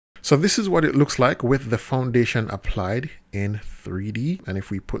So this is what it looks like with the foundation applied in 3D. And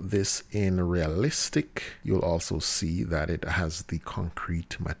if we put this in realistic, you'll also see that it has the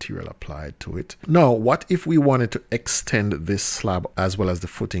concrete material applied to it. Now, what if we wanted to extend this slab as well as the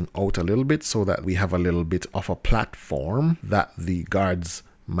footing out a little bit so that we have a little bit of a platform that the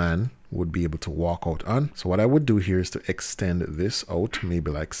guardsman would be able to walk out on? So what I would do here is to extend this out maybe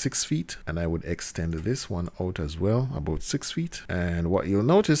like 6 feet, and I would extend this one out as well about 6 feet. And what you'll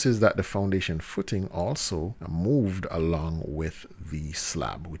notice is that the foundation footing also moved along with the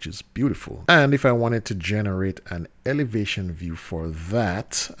slab, which is beautiful. And if I wanted to generate an elevation view for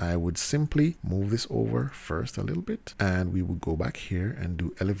that, I would simply move this over first a little bit, and we would go back here and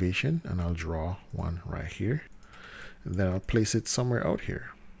do elevation, and I'll draw one right here, and then I'll place it somewhere out here.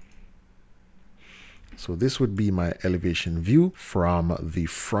 So this would be my elevation view from the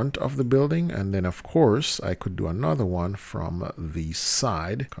front of the building. And then of course I could do another one from the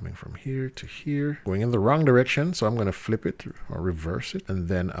side, coming from here to here, going in the wrong direction. So I'm going to flip it or reverse it, and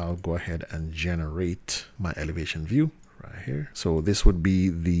then I'll go ahead and generate my elevation view right here. So this would be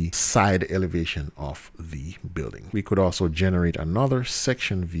the side elevation of the building. We could also generate another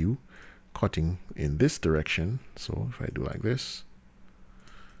section view cutting in this direction. So if I do like this,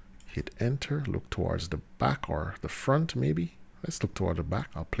 hit enter, look towards the back or the front maybe. Let's look toward the back.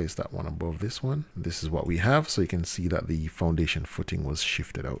 I'll place that one above this one. This is what we have. So you can see that the foundation footing was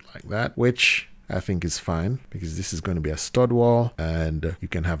shifted out like that, which I think is fine because this is going to be a stud wall, and you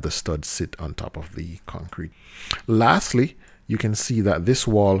can have the stud sit on top of the concrete. Lastly, you can see that this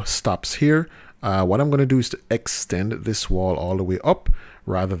wall stops here. What I'm going to do is to extend this wall all the way up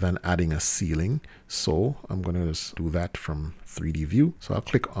rather than adding a ceiling. So I'm going to just do that from 3D view. So I'll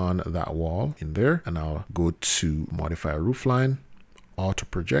click on that wall in there, and I'll go to modify roof line, auto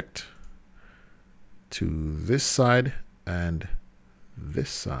project to this side and this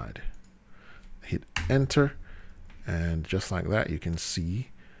side. Hit enter, and just like that, you can see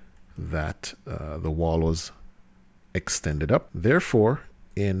that the wall was extended up. Therefore,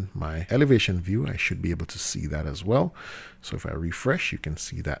 in my elevation view, I should be able to see that as well. So if I refresh, you can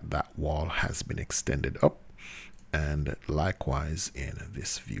see that that wall has been extended up, and likewise in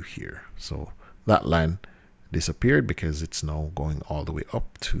this view here. So that line disappeared because it's now going all the way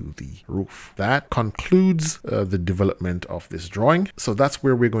up to the roof. That concludes the development of this drawing. So that's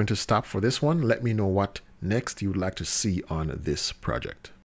where we're going to stop for this one. Let me know what next you would like to see on this project.